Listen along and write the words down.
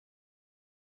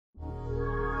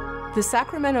The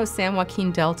Sacramento-San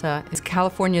Joaquin Delta is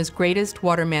California's greatest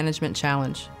water management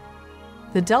challenge.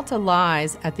 The delta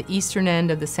lies at the eastern end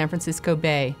of the San Francisco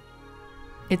Bay.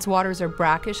 Its waters are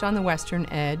brackish on the western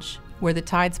edge, where the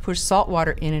tides push salt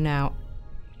water in and out.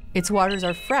 Its waters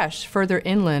are fresh further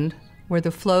inland, where the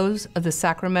flows of the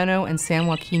Sacramento and San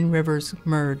Joaquin rivers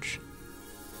merge.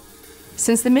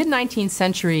 Since the mid-19th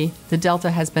century, the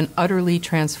delta has been utterly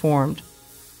transformed.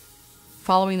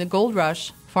 Following the gold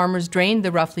rush, farmers drained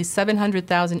the roughly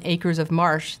 700,000 acres of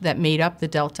marsh that made up the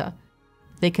delta.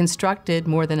 They constructed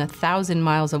more than 1,000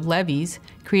 miles of levees,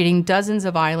 creating dozens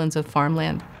of islands of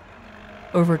farmland.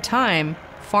 Over time,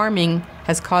 farming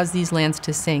has caused these lands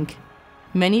to sink.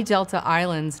 Many delta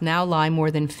islands now lie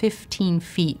more than 15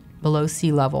 feet below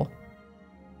sea level.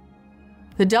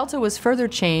 The delta was further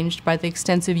changed by the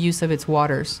extensive use of its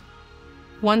waters.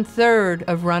 1/3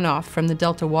 of runoff from the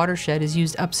delta watershed is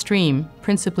used upstream,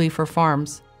 principally for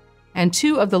farms. And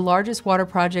two of the largest water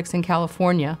projects in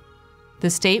California, the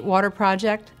State Water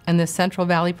Project and the Central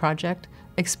Valley Project,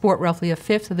 export roughly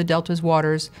 1/5 of the delta's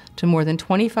waters to more than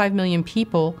 25 million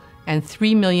people and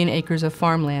 3 million acres of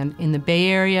farmland in the Bay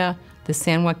Area, the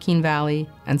San Joaquin Valley,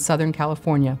 and Southern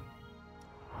California.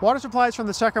 Water supplies from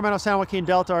the Sacramento-San Joaquin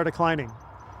Delta are declining.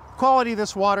 The quality of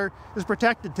this water is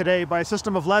protected today by a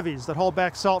system of levees that hold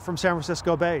back salt from San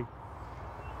Francisco Bay.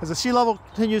 As the sea level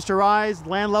continues to rise,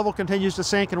 land level continues to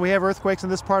sink, and we have earthquakes in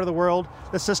this part of the world,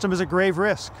 this system is a grave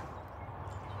risk.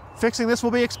 Fixing this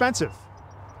will be expensive.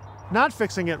 Not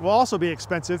fixing it will also be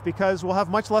expensive because we'll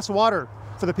have much less water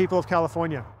for the people of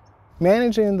California.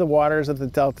 Managing the waters of the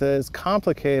delta is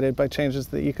complicated by changes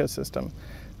to the ecosystem.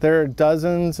 There are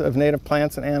dozens of native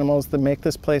plants and animals that make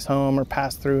this place home or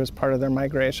pass through as part of their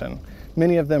migration.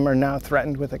 Many of them are now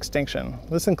threatened with extinction.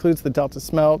 This includes the delta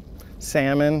smelt,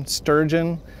 salmon,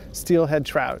 sturgeon, steelhead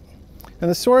trout. And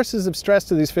the sources of stress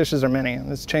to these fishes are many.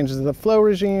 This changes the flow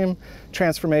regime,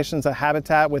 transformations of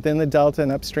habitat within the delta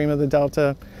and upstream of the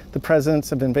delta, the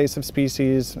presence of invasive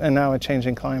species, and now a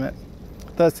changing climate.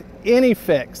 Thus, any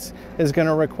fix is going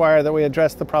to require that we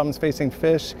address the problems facing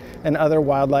fish and other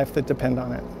wildlife that depend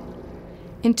on it.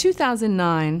 In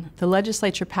 2009, the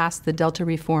legislature passed the Delta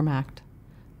Reform Act.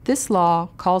 This law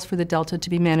calls for the delta to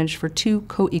be managed for two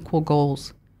co-equal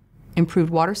goals: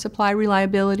 improved water supply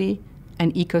reliability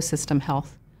and ecosystem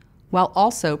health, while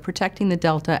also protecting the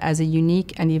delta as a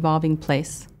unique and evolving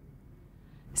place.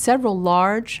 Several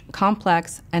large,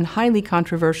 complex, and highly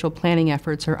controversial planning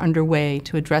efforts are underway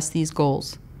to address these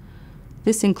goals.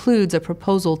 This includes a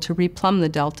proposal to replumb the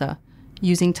delta,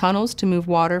 using tunnels to move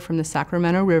water from the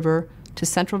Sacramento River to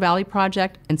Central Valley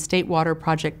Project and State Water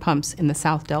Project pumps in the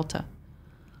South Delta.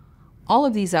 All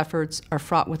of these efforts are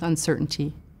fraught with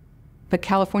uncertainty, but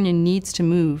California needs to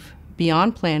move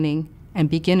beyond planning and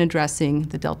begin addressing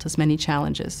the delta's many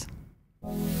challenges.